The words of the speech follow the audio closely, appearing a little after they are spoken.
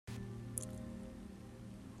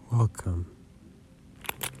Welcome.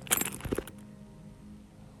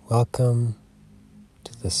 Welcome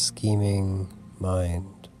to the Scheming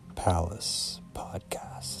Mind Palace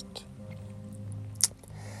podcast.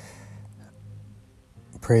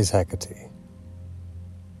 Praise Hecate.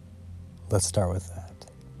 Let's start with that.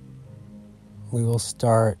 We will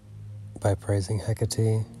start by praising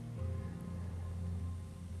Hecate.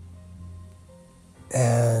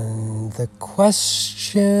 And the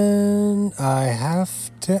question I have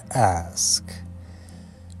to ask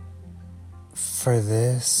for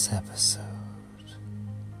this episode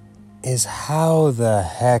is, how the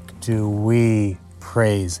heck do we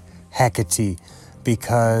praise Hecate?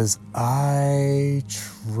 Because I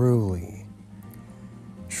truly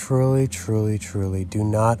do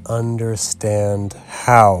not understand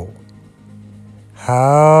how. How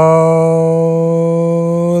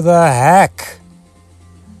the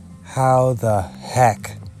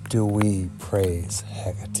heck do we praise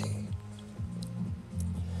Hecate?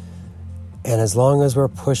 And as long as we're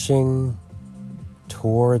pushing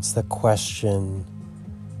towards the question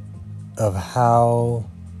of how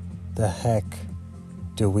the heck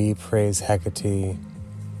do we praise Hecate,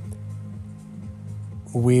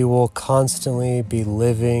 we will constantly be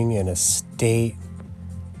living in a state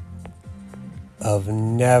of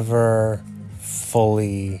never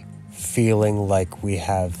fully feeling like we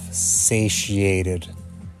have satiated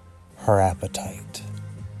her appetite.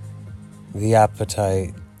 The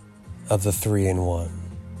appetite of the 3-in-1.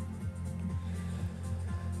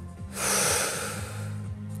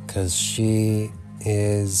 Because she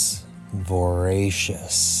is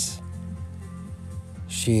voracious.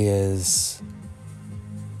 She is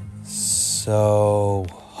so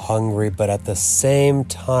hungry, but at the same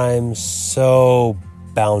time so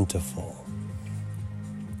bountiful.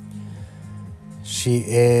 She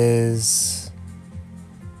is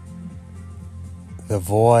the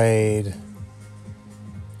void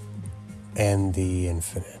and the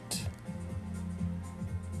infinite.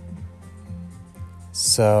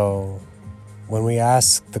 So, when we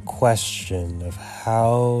ask the question of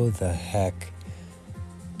how the heck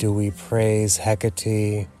do we praise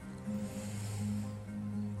Hecate,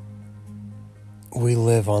 we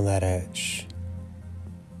live on that edge.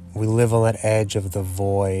 We live on that edge of the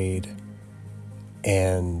void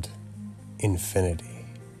and infinity.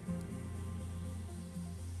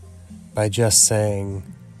 By just saying,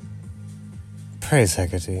 praise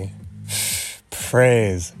Hecate.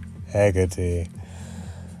 Praise Hecate.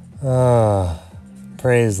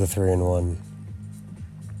 Praise the 3-in-1.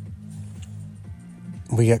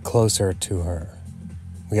 We get closer to her.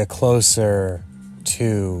 We get closer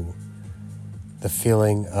to the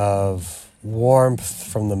feeling of warmth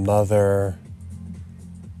from the mother,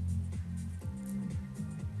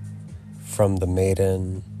 from the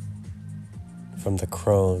maiden, from the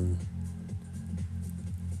crone,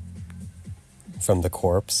 from the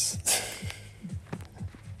corpse,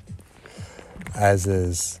 as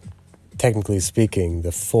is, technically speaking,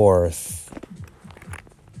 the fourth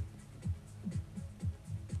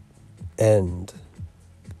end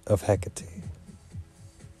of Hecate.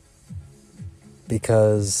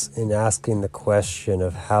 Because in asking the question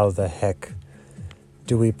of how the heck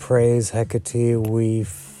do we praise Hecate, we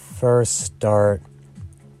first start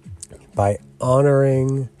by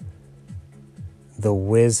honoring the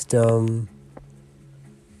wisdom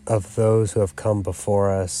of those who have come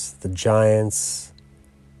before us, the giants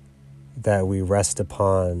that we rest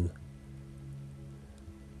upon.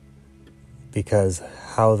 Because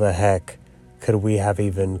how the heck could we have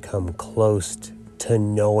even come close to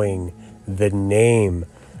knowing the name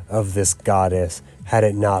of this goddess had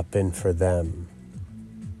it not been for them?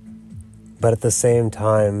 But at the same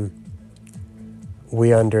time,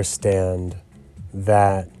 we understand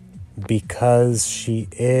that because she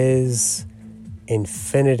is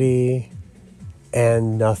infinity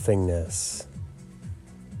and nothingness,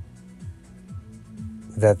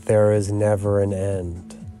 that there is never an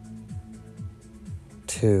end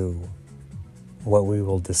to what we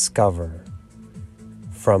will discover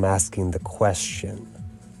from asking the question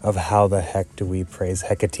of how the heck do we praise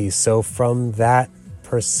Hecate. So from that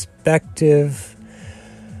perspective,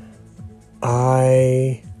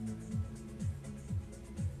 I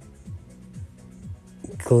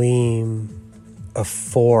gleam a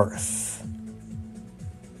fourth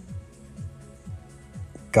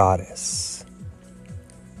goddess.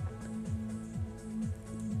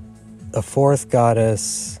 A fourth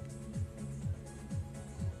goddess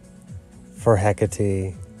for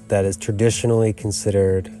Hecate that is traditionally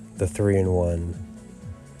considered the 3-in-1.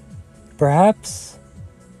 Perhaps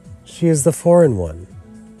she is the 4-in-1.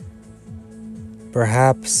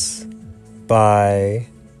 Perhaps by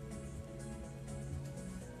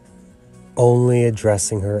only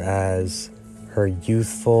addressing her as her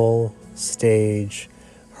youthful stage,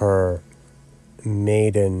 her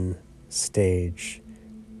maiden stage,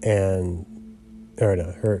 her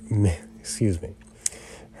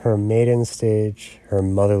maiden stage, her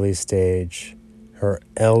motherly stage, her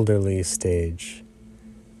elderly stage.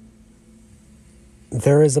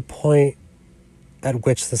 There is a point at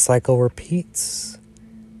which the cycle repeats,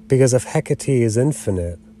 because if Hecate is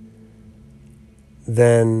infinite,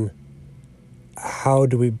 then how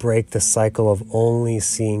do we break the cycle of only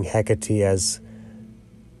seeing Hecate as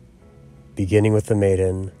beginning with the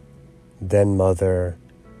maiden, then mother,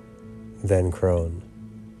 then crone?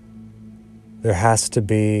 There has to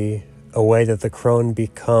be a way that the crone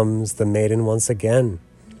becomes the maiden once again.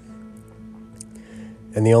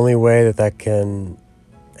 And the only way that that can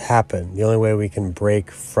happen, the only way we can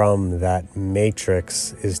break from that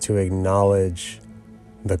matrix, is to acknowledge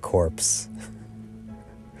the corpse.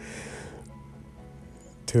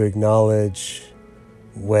 To acknowledge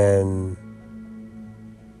when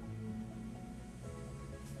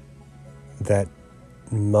that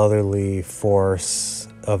motherly force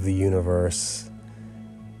of the universe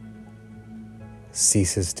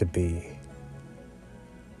ceases to be.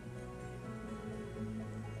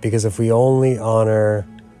 Because if we only honor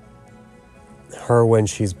her when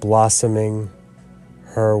she's blossoming,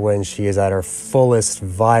 her when she is at her fullest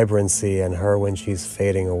vibrancy, and her when she's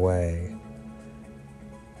fading away,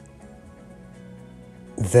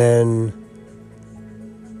 then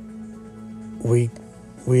we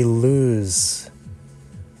lose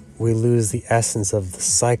the essence of the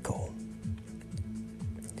cycle.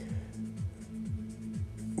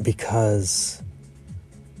 Because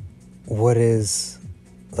what is,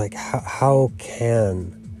 like, how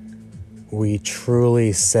can we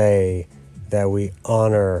truly say that we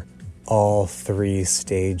honor all three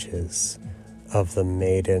stages of the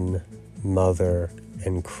maiden, mother,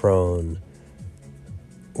 and crone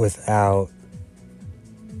without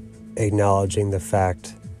acknowledging the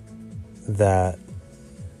fact that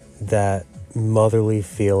that motherly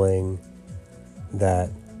feeling that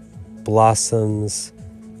blossoms,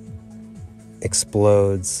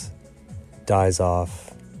 explodes, dies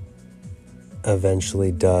off,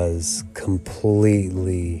 eventually does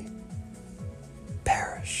completely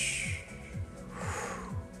perish.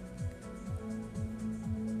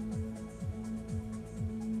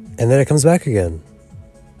 And then it comes back again,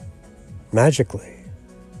 magically.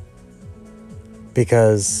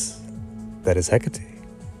 Because that is Hecate.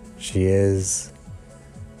 She is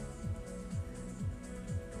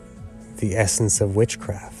the essence of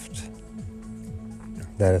witchcraft,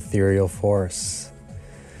 that ethereal force.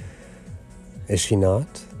 Is she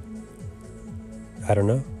not? I don't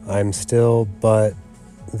know. I'm still but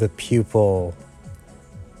the pupil,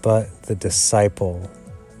 but the disciple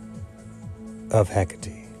of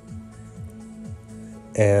Hecate.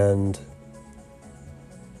 And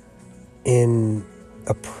in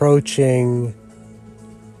approaching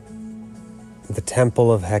the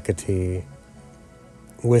temple of Hecate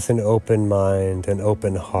with an open mind, an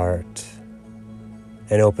open heart,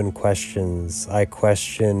 and open questions, I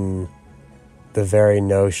question the very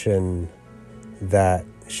notion that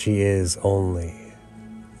she is only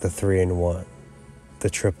the 3-in-1, the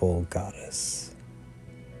triple goddess.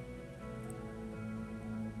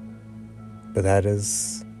 But that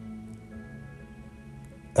is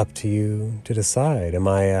up to you to decide. Am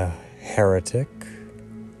I a heretic?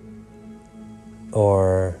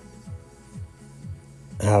 Or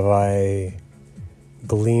have I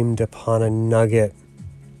gleamed upon a nugget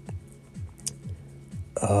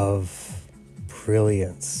of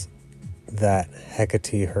brilliance that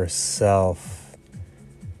Hecate herself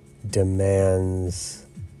demands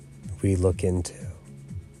we look into?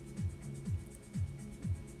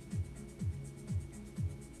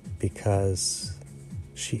 Because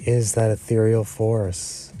she is that ethereal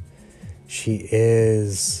force. She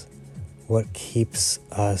is what keeps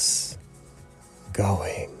us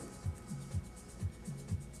going.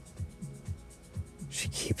 She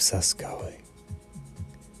keeps us going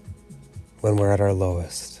when we're at our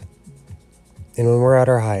lowest and when we're at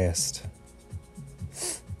our highest.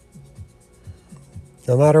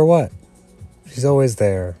 No matter what, she's always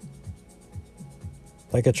there,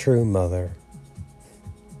 like a true mother.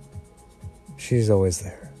 She's always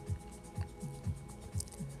there,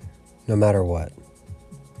 no matter what.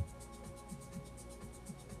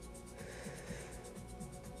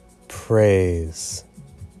 Praise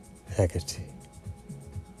Hecate.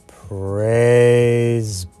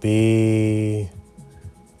 Praise be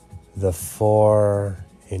the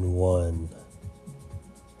 4-in-1.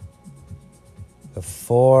 The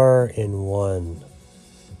 4-in-1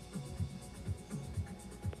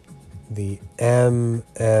 the MMCC.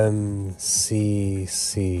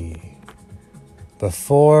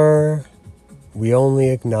 Before, we only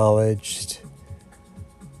acknowledged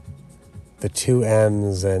the two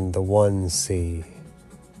M's and the one C,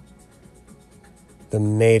 the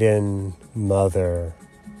maiden, mother,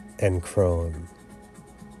 and crone.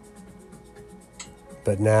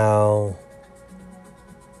 But now,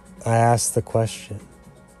 I ask the question,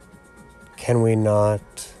 can we not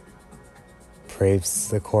praise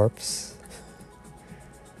the corpse?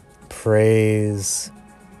 Praise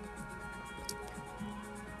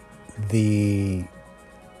the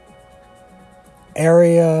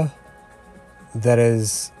area that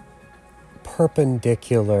is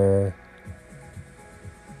perpendicular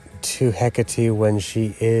to Hecate when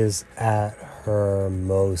she is at her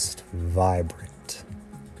most vibrant.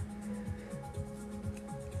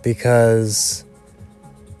 Because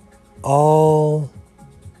all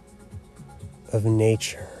of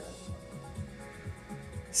nature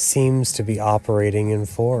seems to be operating in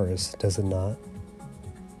fours, does it not?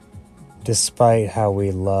 Despite how we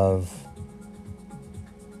love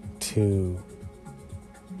to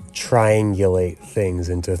triangulate things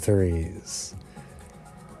into threes,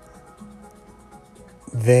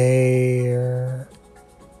 they're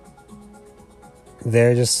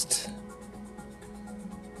just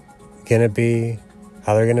gonna be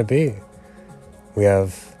how they're gonna be. We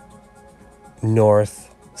have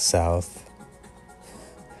north, south,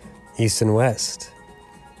 east and west.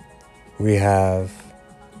 We have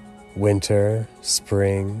winter,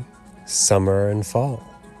 spring, summer, and fall.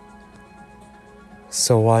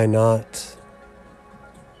 So why not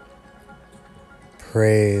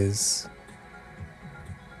praise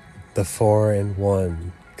the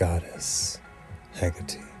 4-in-1 goddess,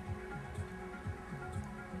 Hecate?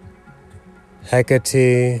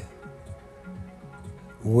 Hecate,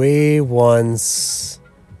 we once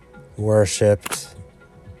worshipped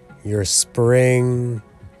your spring,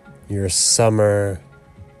 your summer,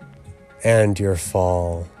 and your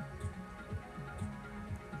fall.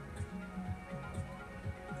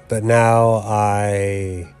 But now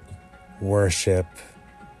I worship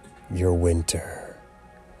your winter.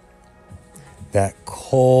 That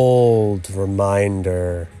cold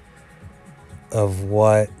reminder of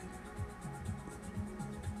what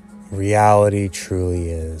reality truly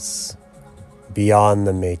is, beyond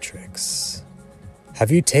the matrix.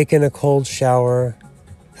 Have you taken a cold shower?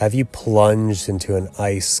 Have you plunged into an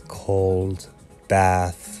ice-cold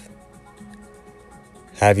bath?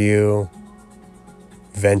 Have you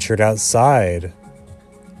ventured outside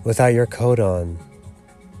without your coat on?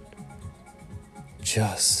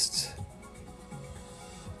 Just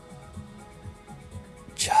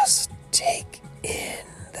take in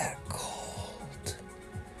that cold.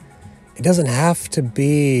 It doesn't have to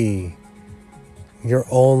be your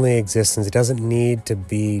only existence. It doesn't need to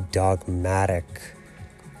be dogmatic.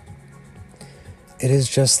 It is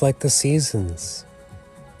just like the seasons.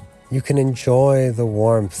 You can enjoy the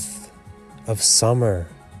warmth of summer,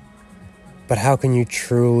 but how can you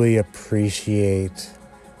truly appreciate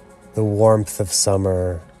the warmth of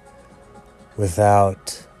summer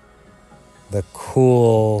without the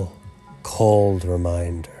cool, cold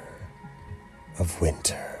reminder of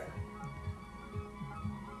winter?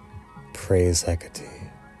 Praise Hecate.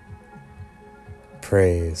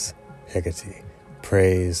 Praise Hecate.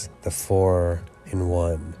 Praise the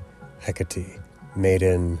 4-in-1 Hecate.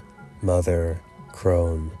 Maiden, mother,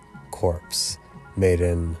 crone, corpse.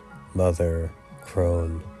 Maiden, mother,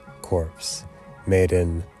 crone, corpse.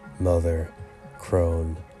 Maiden, mother,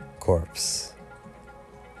 crone, corpse.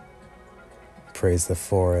 Praise the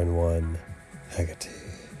 4-in-1 Hecate.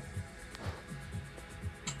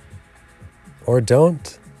 Or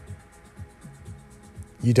don't.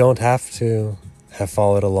 You don't have to have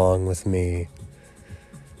followed along with me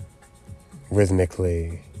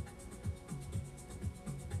rhythmically.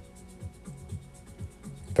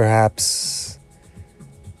 Perhaps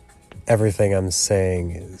everything I'm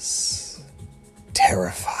saying is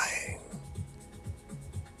terrifying,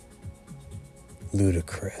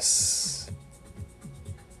 ludicrous,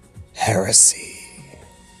 heresy.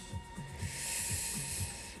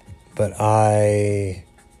 But I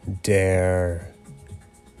dare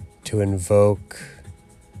to invoke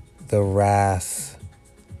the wrath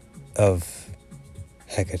of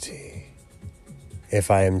Hecate if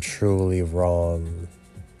I am truly wrong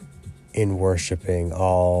in worshiping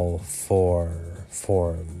all 4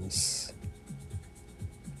 forms.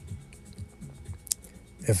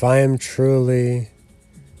 If I am truly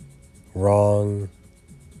wrong,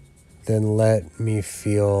 then let me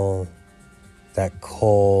feel that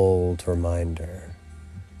cold reminder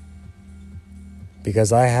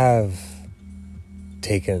because I have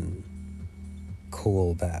taken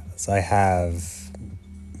cool baths. I have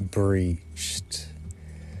breached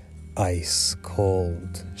ice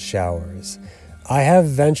cold showers. I have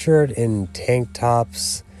ventured in tank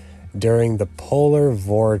tops during the polar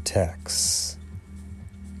vortex,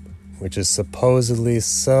 which is supposedly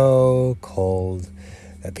so cold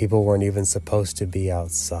that people weren't even supposed to be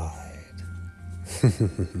outside.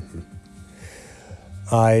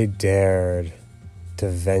 I dared to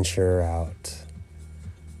venture out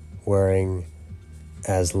wearing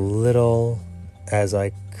as little as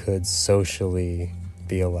I could socially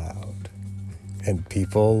be allowed. And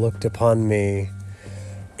people looked upon me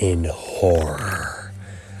in horror.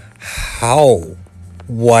 How?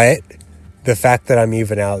 What? The fact that I'm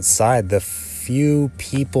even outside, the few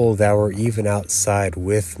people that were even outside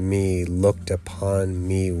with me looked upon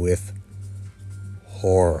me with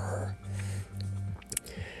horror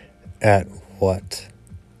at what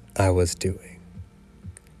I was doing.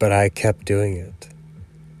 But I kept doing it.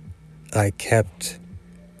 I kept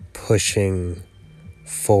pushing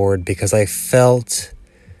forward because I felt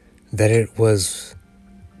that it was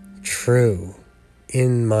true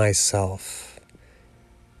in myself.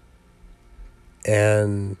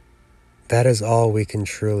 And that is all we can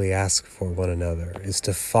truly ask for one another, is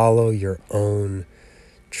to follow your own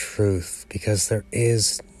truth, because there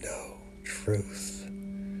is no truth.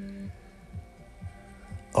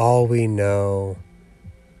 All we know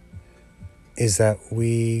is that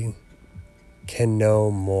we can know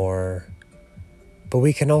more, but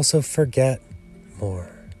we can also forget more.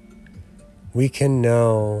 We can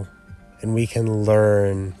know and we can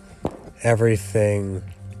learn everything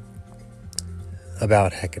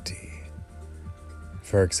about Hecate,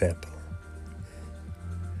 for example,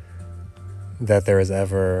 that there has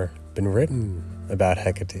ever been written about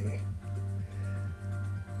Hecate.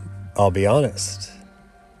 I'll be honest,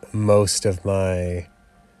 most of my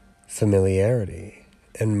familiarity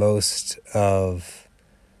and most of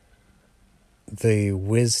the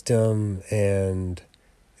wisdom and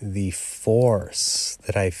the force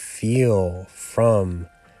that I feel from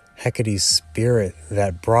Hecate's spirit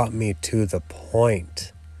that brought me to the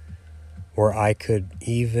point where I could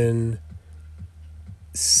even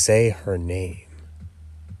say her name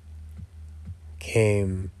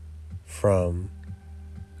came from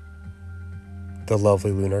the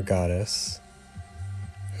lovely lunar goddess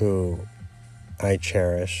who I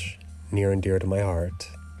cherish near and dear to my heart,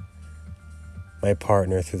 my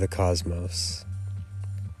partner through the cosmos.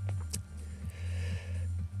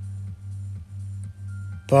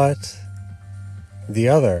 But the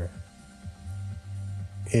other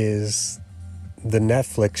is the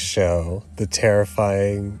Netflix show, The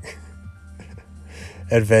Terrifying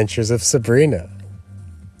Adventures of Sabrina.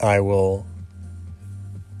 I will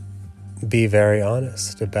be very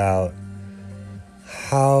honest about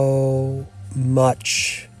how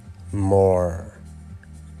much more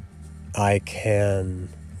I can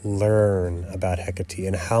learn about Hecate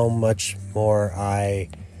and how much more I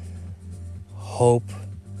hope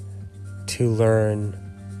to learn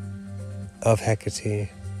of Hecate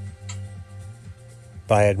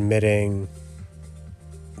by admitting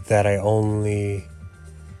that I only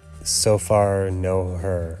so far know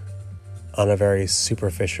her on a very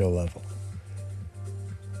superficial level,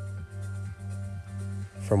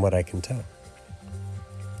 from what I can tell.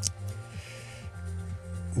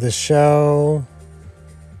 The show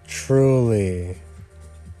truly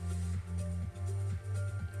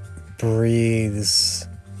breathes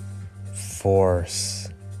force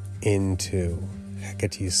into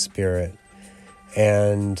Hecate's spirit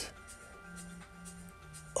and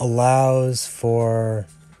allows for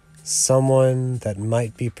someone that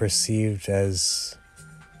might be perceived as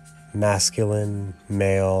masculine,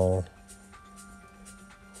 male,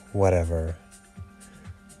 whatever,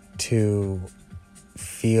 to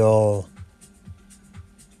feel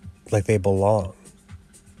like they belong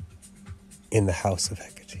in the house of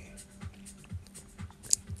Hecate.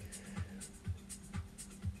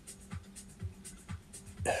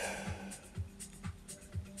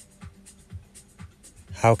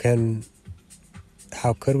 How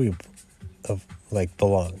could we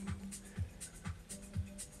belong?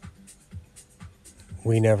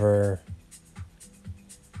 We never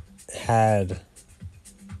had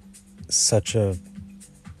such a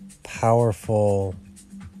powerful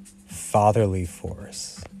fatherly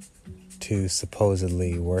force to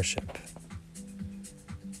supposedly worship,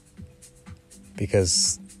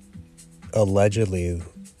 because allegedly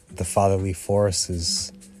the fatherly force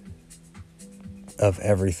is of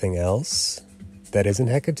everything else that isn't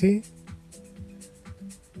Hecate.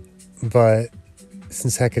 But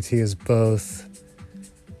since Hecate is both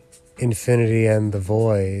infinity and the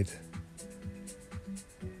void,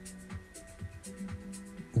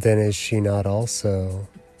 then is she not also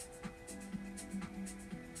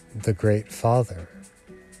the great Father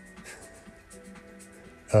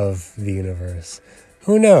of the universe?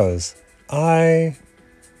 Who knows? I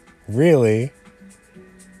really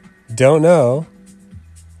don't know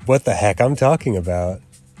what the heck I'm talking about,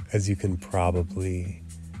 as you can probably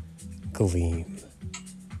glean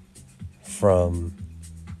from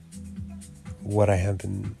what I have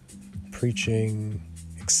been preaching,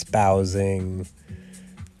 espousing,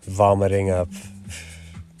 vomiting up,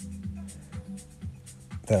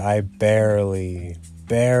 that I barely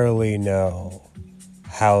know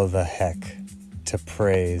how the heck to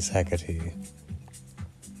praise Hecate.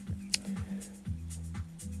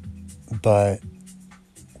 But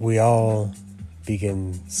we all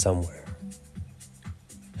begin somewhere.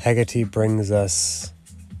 Hecate brings us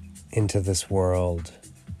into this world,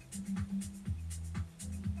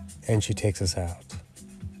 and she takes us out.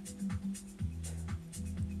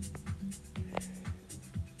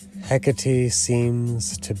 Hecate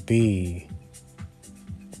seems to be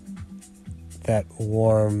that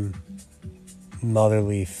warm,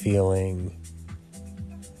 motherly feeling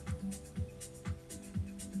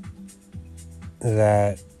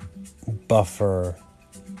that buffer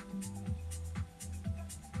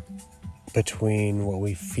between what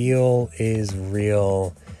we feel is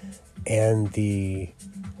real and the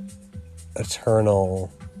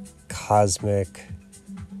eternal cosmic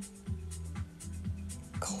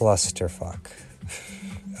clusterfuck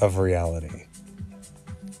of reality,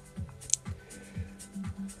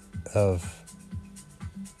 of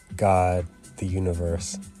God, the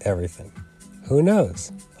universe, everything. Who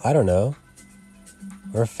knows? I don't know.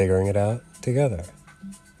 We're figuring it out together.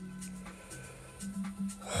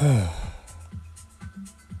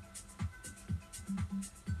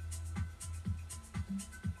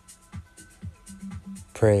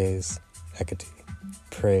 Praise Hecate.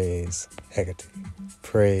 Praise Hecate.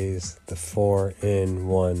 Praise the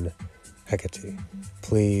 4-in-1 Hecate.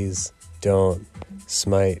 Please don't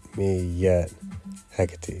smite me yet,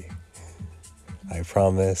 Hecate. I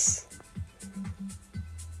promise.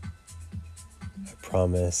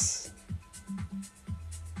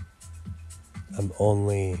 I'm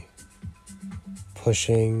only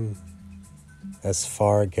pushing as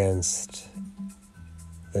far against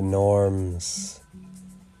the norms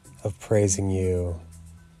of praising you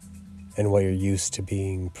and what you're used to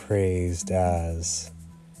being praised as.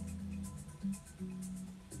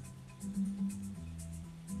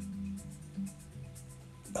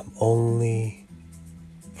 I'm only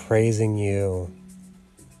praising you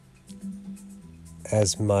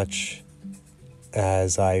as much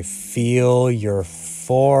as I feel your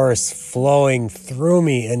force flowing through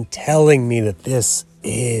me and telling me that this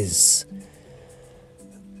is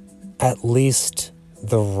at least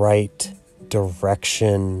the right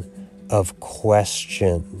direction of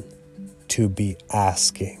question to be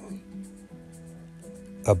asking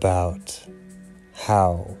about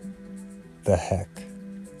how the heck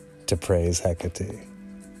to praise Hecate.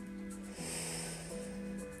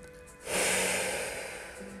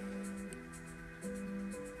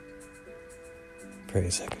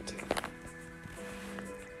 Praise Hecate.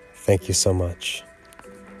 Thank you so much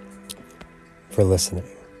for listening.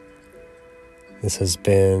 This has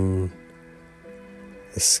been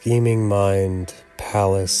the Scheming Mind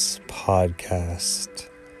Palace podcast,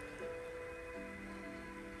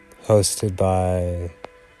 hosted by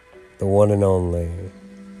the one and only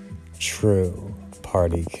true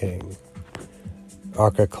party king,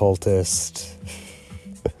 archoccultist,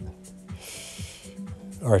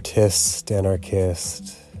 artist,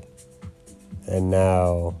 anarchist, and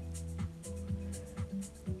now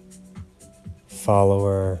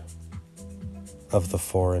follower of the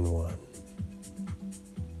 4-in-1.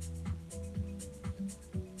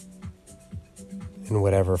 In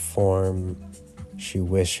whatever form she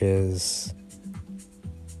wishes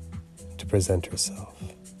to present herself,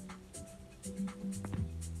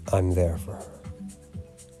 I'm there for her,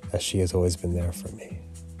 as she has always been there for me.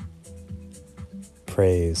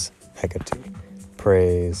 Praise Hecate.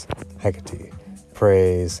 Praise Hecate.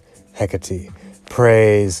 Praise Hecate.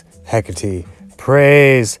 Praise Hecate.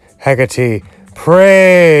 Praise Hecate.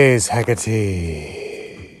 Praise Hecate.